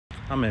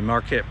I'm in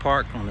Marquette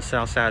Park on the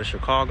south side of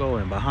Chicago,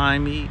 and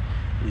behind me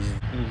is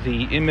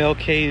the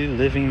MLK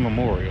Living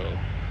Memorial.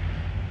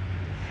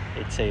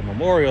 It's a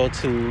memorial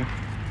to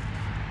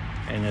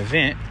an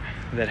event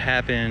that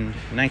happened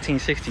in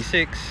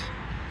 1966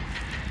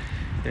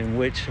 in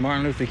which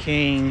Martin Luther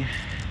King,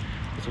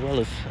 as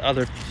well as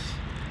others,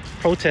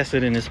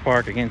 protested in this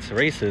park against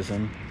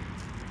racism.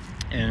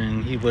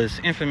 And he was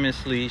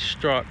infamously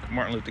struck,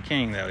 Martin Luther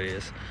King that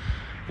is,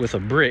 with a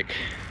brick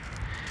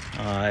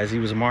as he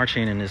was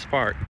marching in this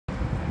park.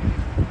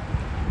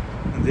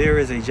 There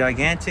is a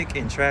gigantic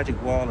and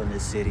tragic wall in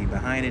this city.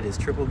 Behind it is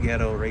triple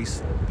ghetto,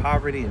 race,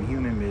 poverty, and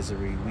human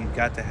misery. We've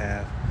got to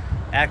have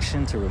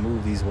action to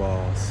remove these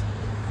walls.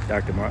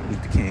 Dr. Martin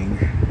Luther King.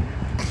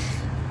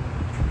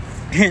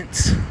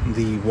 Hence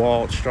the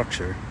walled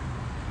structure.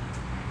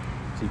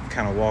 So you can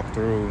kind of walk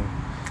through,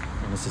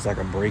 and this is like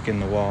a break in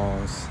the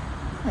walls.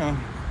 You know,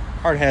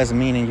 art has a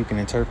meaning you can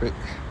interpret.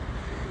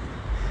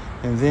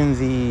 And then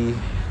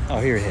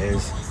here it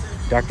is,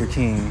 Dr.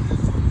 King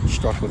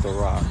struck with a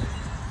rock.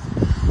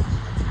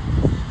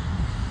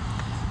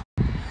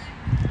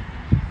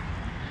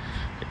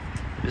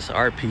 This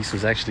art piece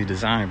was actually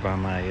designed by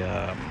my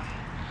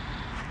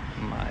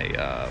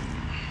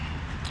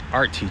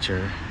art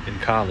teacher in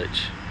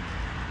college.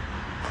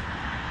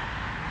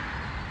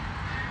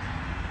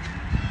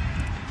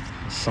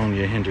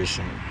 Sonia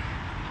Henderson.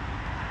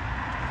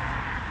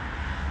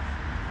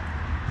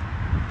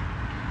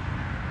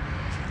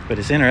 But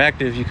it's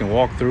interactive, you can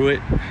walk through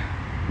it.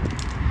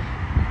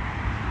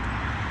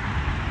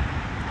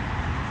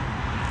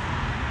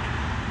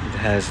 It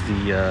has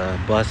the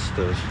bust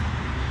of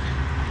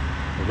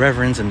the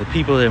reverends and the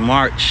people that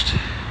marched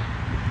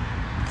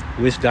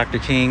with Dr.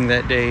 King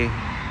that day.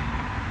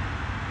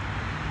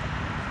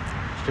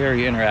 It's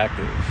very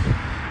interactive,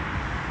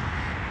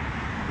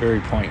 very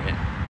poignant.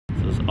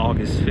 So it's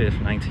August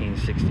 5th,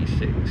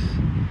 1966.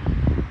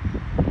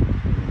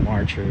 The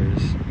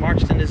marchers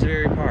marched in this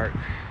very park.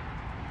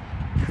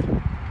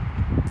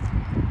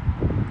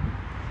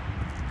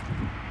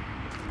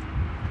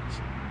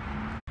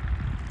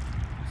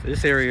 So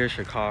this area of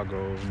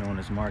Chicago, known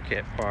as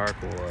Marquette Park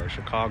or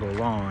Chicago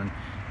Lawn,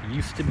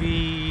 used to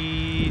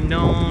be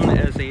known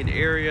as an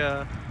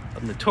area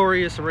of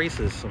notorious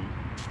racism.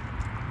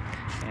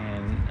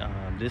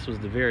 And this was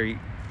the very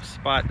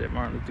spot that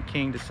Martin Luther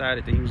King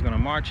decided that he was going to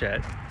march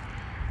at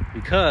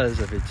because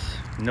of its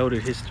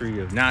noted history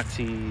of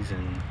Nazis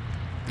and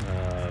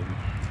a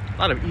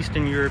lot of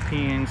Eastern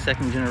European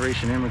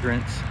second-generation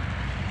immigrants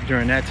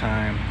during that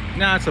time.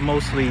 Now it's a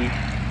mostly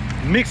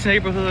mixed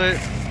neighborhood.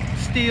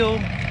 Still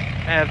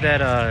have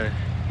that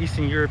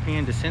Eastern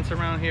European descent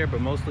around here,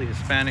 but mostly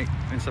Hispanic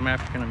and some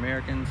African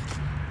Americans.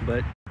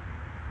 But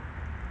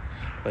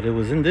it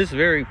was in this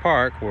very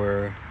park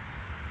where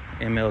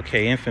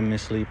MLK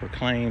infamously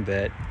proclaimed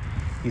that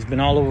he's been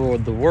all over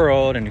the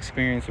world and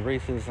experienced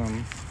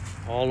racism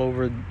all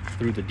over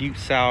through the Deep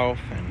South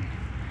and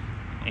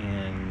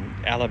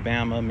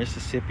Alabama,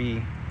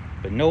 Mississippi,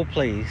 but no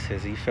place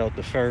has he felt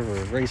the fervor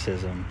of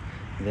racism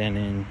than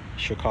in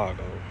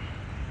Chicago.